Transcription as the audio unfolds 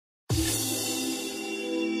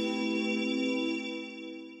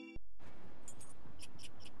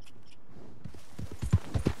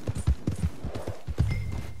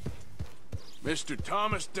Mr.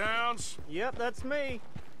 Thomas Downs? Yep, that's me.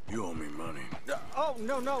 You owe me money. Oh,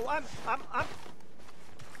 no, I'm...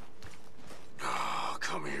 Oh,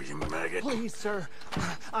 come here, you maggot. Please, sir.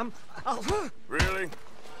 I'll... Really?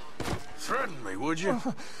 Threaten me, would you?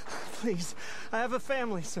 Please, I have a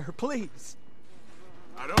family, sir. Please.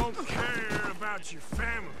 I don't care about your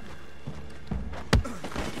family.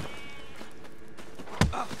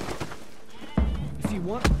 If you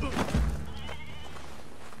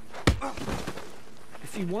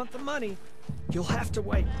want the money, you'll have to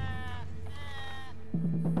wait.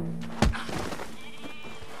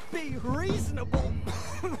 Be reasonable.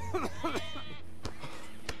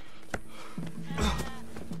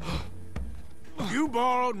 You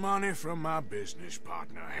borrowed money from my business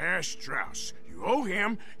partner, Herr Strauss. You owe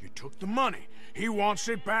him, you took the money. He wants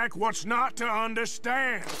it back. What's not to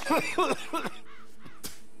understand?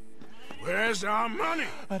 Where's our money?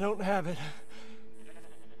 I don't have it.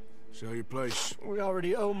 Sell your place. We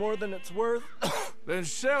already owe more than it's worth. Then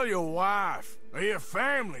sell your wife, or your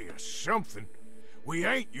family, or something. We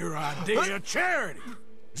ain't your idea of charity.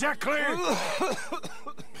 Is that clear?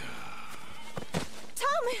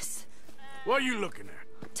 Thomas! What are you looking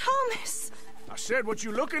at? Thomas! I said, what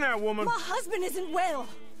you looking at, woman? My husband isn't well.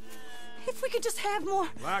 If we could just have more...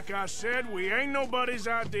 Like I said, we ain't nobody's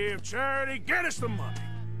idea of charity. Get us the money.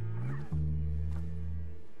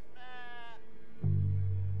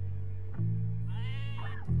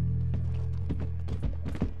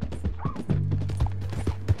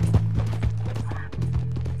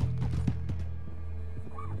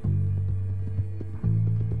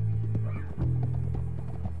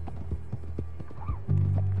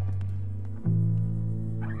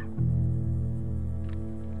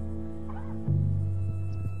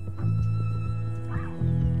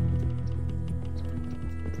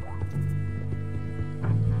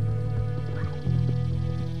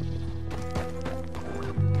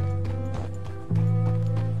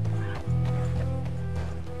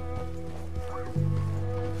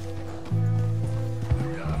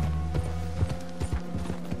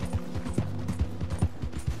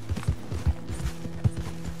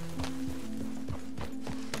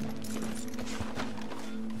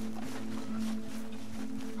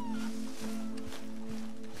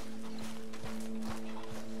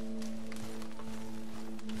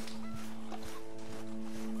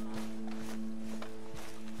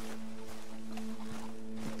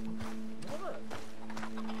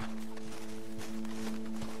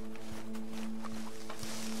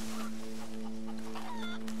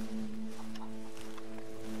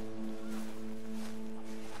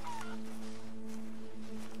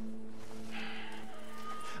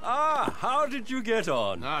 Ah, how did you get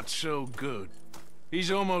on? Not so good. He's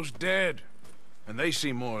almost dead. And they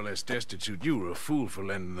seem more or less destitute. You were a fool for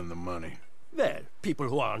lending them the money. Well, people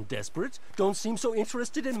who aren't desperate don't seem so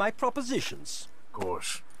interested in my propositions. Of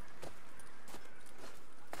course.